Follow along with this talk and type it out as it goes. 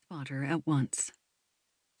daughter at once.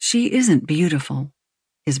 "She isn't beautiful,"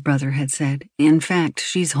 his brother had said. "In fact,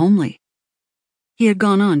 she's homely." He had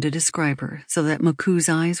gone on to describe her so that Maku's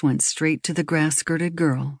eyes went straight to the grass-skirted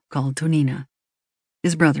girl called Tonina.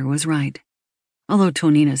 His brother was right. Although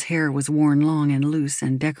Tonina's hair was worn long and loose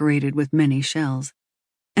and decorated with many shells,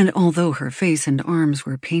 and although her face and arms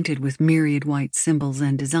were painted with myriad white symbols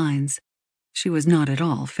and designs, she was not at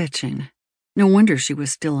all fetching. No wonder she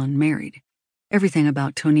was still unmarried. Everything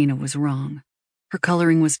about Tonina was wrong. Her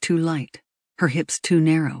coloring was too light, her hips too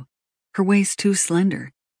narrow, her waist too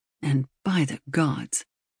slender, and by the gods,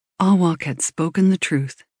 Awak had spoken the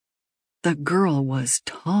truth. The girl was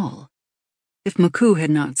tall. If Maku had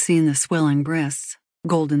not seen the swelling breasts,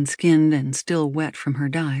 golden-skinned and still wet from her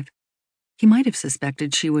dive, he might have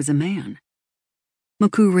suspected she was a man.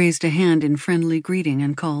 Maku raised a hand in friendly greeting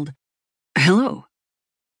and called, "Hello."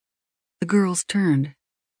 The girls turned,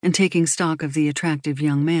 and taking stock of the attractive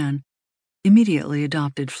young man, immediately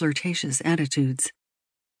adopted flirtatious attitudes.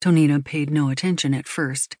 Tonina paid no attention at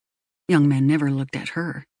first. Young men never looked at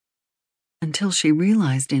her. Until she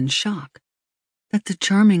realized in shock that the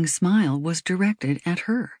charming smile was directed at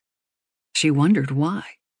her. She wondered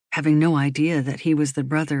why, having no idea that he was the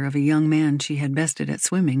brother of a young man she had bested at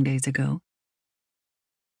swimming days ago.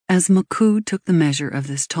 As Maku took the measure of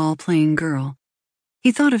this tall, plain girl,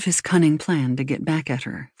 he thought of his cunning plan to get back at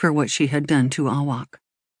her for what she had done to Awak,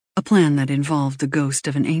 a plan that involved the ghost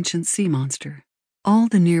of an ancient sea monster. All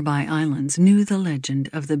the nearby islands knew the legend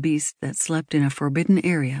of the beast that slept in a forbidden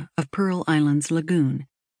area of Pearl Island's lagoon,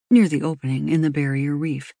 near the opening in the barrier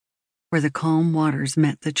reef, where the calm waters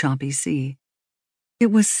met the choppy sea.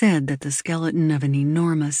 It was said that the skeleton of an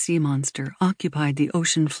enormous sea monster occupied the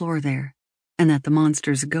ocean floor there, and that the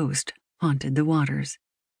monster's ghost haunted the waters.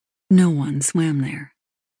 No one swam there,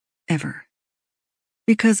 ever.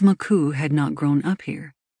 Because Maku had not grown up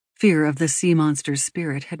here, fear of the sea monster's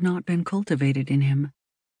spirit had not been cultivated in him,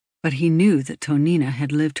 but he knew that Tonina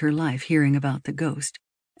had lived her life hearing about the ghost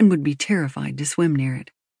and would be terrified to swim near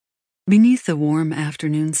it. Beneath the warm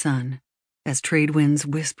afternoon sun, as trade winds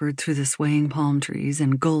whispered through the swaying palm trees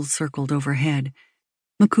and gulls circled overhead,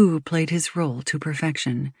 Maku played his role to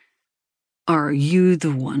perfection. "Are you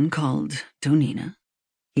the one called Tonina?"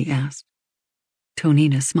 he asked.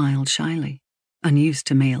 Tonina smiled shyly, unused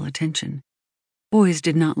to male attention. Boys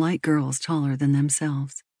did not like girls taller than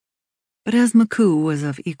themselves. But as Maku was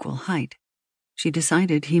of equal height, she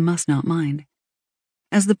decided he must not mind.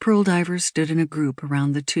 As the pearl divers stood in a group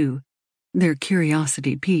around the two, their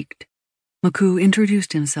curiosity piqued. Maku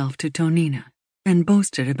introduced himself to Tonina and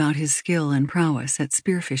boasted about his skill and prowess at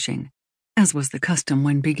spearfishing, as was the custom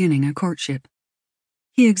when beginning a courtship.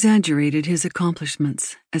 He exaggerated his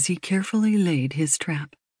accomplishments as he carefully laid his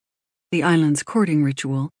trap. The island's courting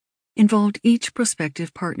ritual involved each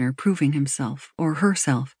prospective partner proving himself or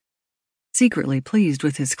herself. Secretly pleased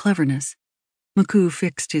with his cleverness, Maku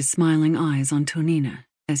fixed his smiling eyes on Tonina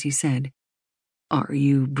as he said, "Are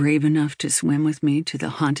you brave enough to swim with me to the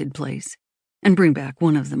haunted place and bring back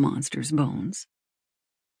one of the monster's bones?"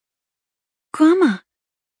 "Grandma,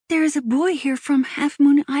 there is a boy here from Half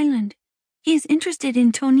Moon Island. He is interested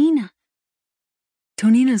in Tonina."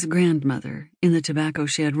 Tonina's grandmother, in the tobacco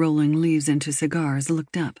shed rolling leaves into cigars,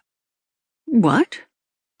 looked up. "What?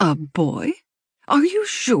 A boy? Are you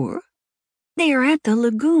sure?" "They are at the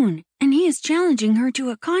lagoon, and he is challenging her to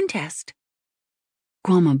a contest."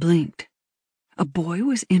 Guama blinked. A boy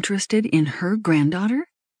was interested in her granddaughter?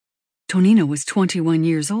 Tonina was 21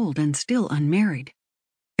 years old and still unmarried.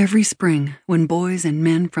 Every spring, when boys and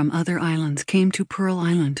men from other islands came to Pearl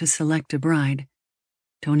Island to select a bride,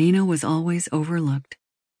 Tonina was always overlooked.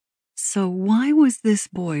 So why was this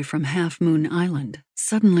boy from Half Moon Island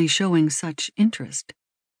suddenly showing such interest?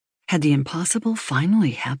 Had the impossible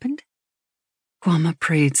finally happened? Guama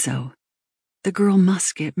prayed so. The girl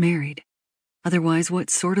must get married. Otherwise, what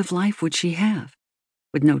sort of life would she have?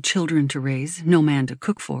 With no children to raise, no man to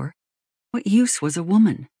cook for, what use was a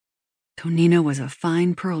woman? Tonina was a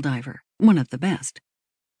fine pearl diver, one of the best,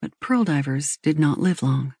 but pearl divers did not live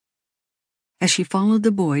long. As she followed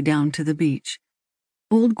the boy down to the beach,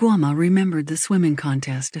 old Guama remembered the swimming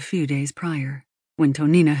contest a few days prior, when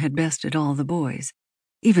Tonina had bested all the boys,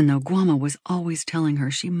 even though Guama was always telling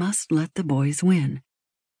her she must let the boys win.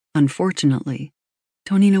 Unfortunately,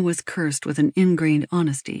 Tonina was cursed with an ingrained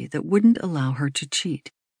honesty that wouldn't allow her to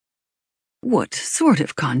cheat. "What sort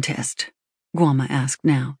of contest?" Guama asked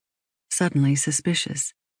now, suddenly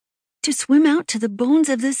suspicious. "To swim out to the bones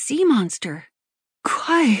of the sea monster."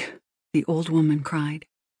 "Cry!" the old woman cried,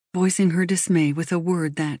 voicing her dismay with a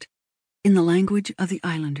word that, in the language of the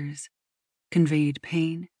islanders, conveyed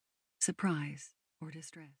pain, surprise, or distress.